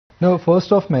No,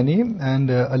 first of many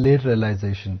and a late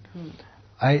realization.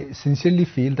 I sincerely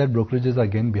feel that brokerages are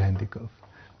again behind the curve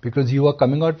because you are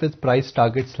coming out with price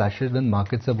target slashes when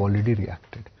markets have already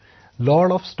reacted.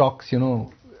 Lot of stocks,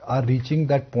 are reaching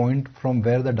that point from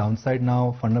where the downside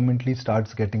now fundamentally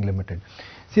starts getting limited.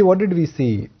 See, what did we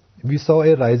see? We saw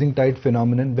a rising tide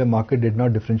phenomenon where market did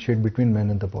not differentiate between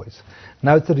men and the boys.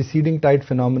 Now it's a receding tide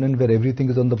phenomenon where everything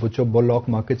is on the butcher block.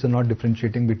 Markets are not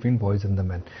differentiating between boys and the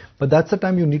men. But that's the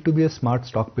time you need to be a smart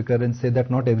stock picker and say that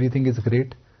not everything is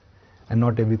great and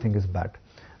not everything is bad.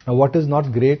 Now what is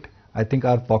not great, I think,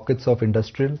 are pockets of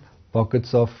industrial,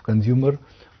 pockets of consumer,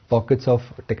 pockets of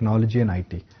technology and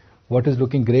IT. What is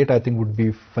looking great, I think, would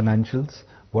be financials.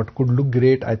 What could look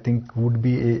great, I think, would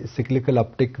be a cyclical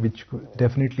uptick, which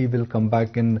definitely will come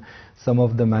back in some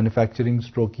of the manufacturing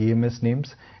stroke EMS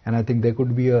names. And I think there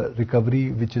could be a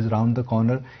recovery which is around the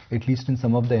corner, at least in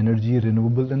some of the energy,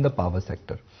 renewable and the power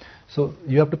sector. So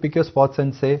you have to pick your spots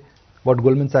and say what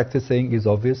Goldman Sachs is saying is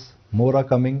obvious. More are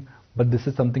coming, but this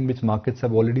is something which markets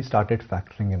have already started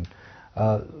factoring in.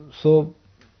 So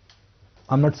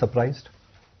I'm not surprised,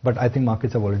 but I think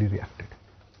markets have already reacted.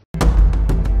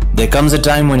 There comes a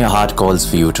time when your heart calls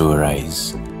for you to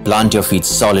arise. Plant your feet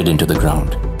solid into the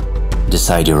ground.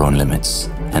 Decide your own limits.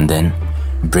 And then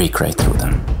break right through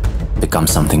them. Become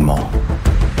something more.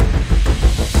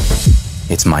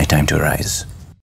 It's my time to rise.